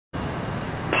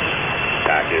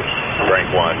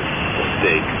Frank 1,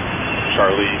 mistake.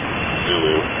 Charlie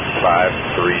Zulu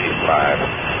 535,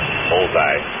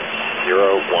 bullseye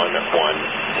 011,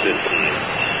 15,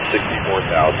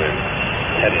 64,000,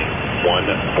 heading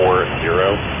 140.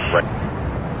 Right.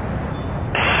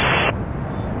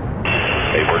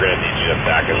 Hey, we're going to need you to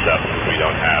back us up because we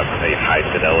don't have a high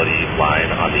fidelity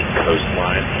line on the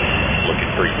coastline.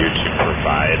 Looking for you to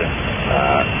provide 6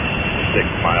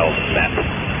 miles net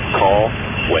call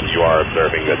when you are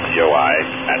observing the TOI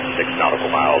at 6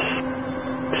 nautical miles.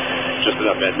 Just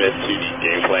an amendment to the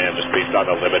game plan, just based on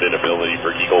the limited ability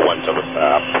for Eagle 1 to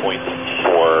point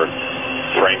for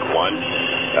Frank 1.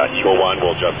 Eagle 1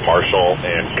 will just marshal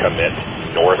and commit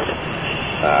north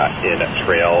in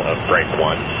trail of Frank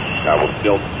 1. We'll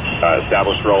still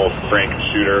establish role of Frank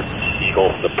shooter,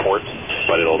 Eagle support,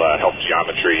 but it'll help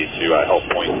geometry to help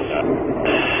point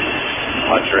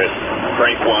 100.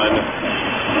 Frank 1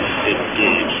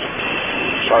 engaged.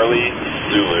 Charlie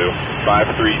Zulu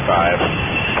 535,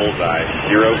 bullseye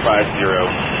 050,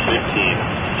 15,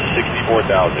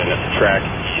 64,000, track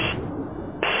east.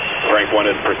 Frank 1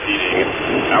 is proceeding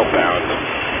outbound.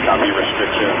 Copy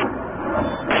restriction.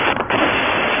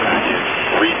 Package.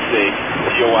 Restate.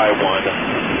 TOI 1.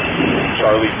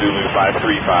 Charlie Zulu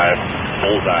 535.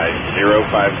 Bullseye 050.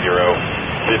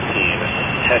 15.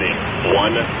 Heading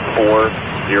 140.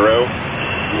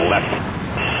 Left.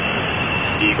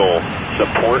 Eagle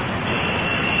support.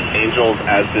 Angels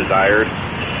as desired.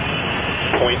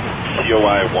 Point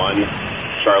TOI 1.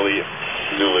 Charlie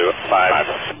Zulu 5.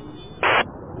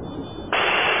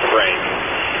 Frank.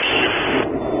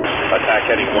 Attack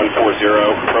heading 140,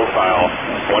 profile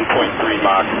 1.3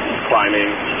 Mach, climbing,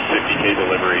 50K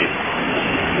delivery,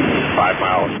 5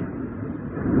 miles.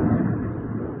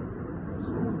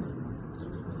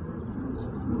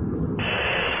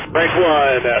 Frank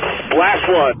 1, splash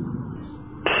 1.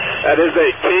 That is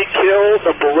a take kill.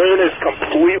 The balloon is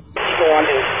completely on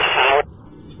his power.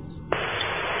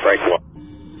 Frank 1.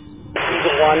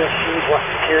 Eagle 1 sees what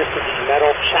appears to be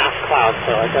metal chaff clouds,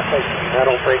 so I guess like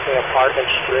metal breaking apart and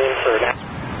strewn for an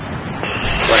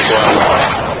Frank 1.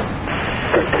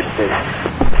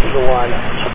 Eagle 1.